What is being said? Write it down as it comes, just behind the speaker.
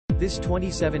This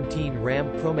 2017 Ram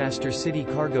ProMaster City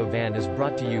Cargo Van is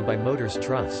brought to you by Motors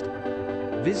Trust.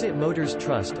 Visit Motors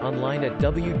Trust online at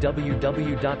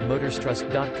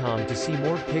www.motorstrust.com to see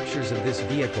more pictures of this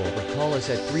vehicle or call us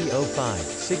at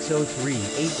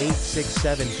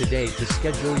 305-603-8867 today to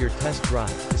schedule your test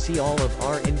drive. To see all of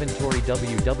our inventory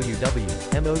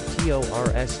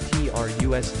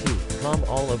www.motorstrust.com.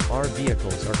 All of our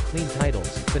vehicles are clean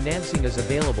titles, financing is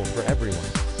available for everyone.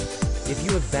 If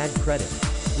you have bad credit,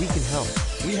 we can help.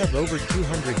 We have over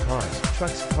 200 cars,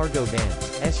 trucks, cargo vans,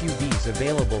 SUVs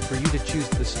available for you to choose.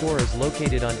 The store is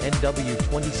located on NW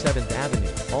 27th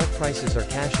Avenue. All prices are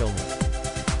cash only.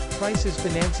 Prices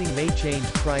financing may change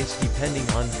price depending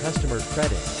on customer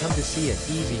credit. Come to see it.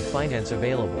 Easy finance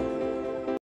available.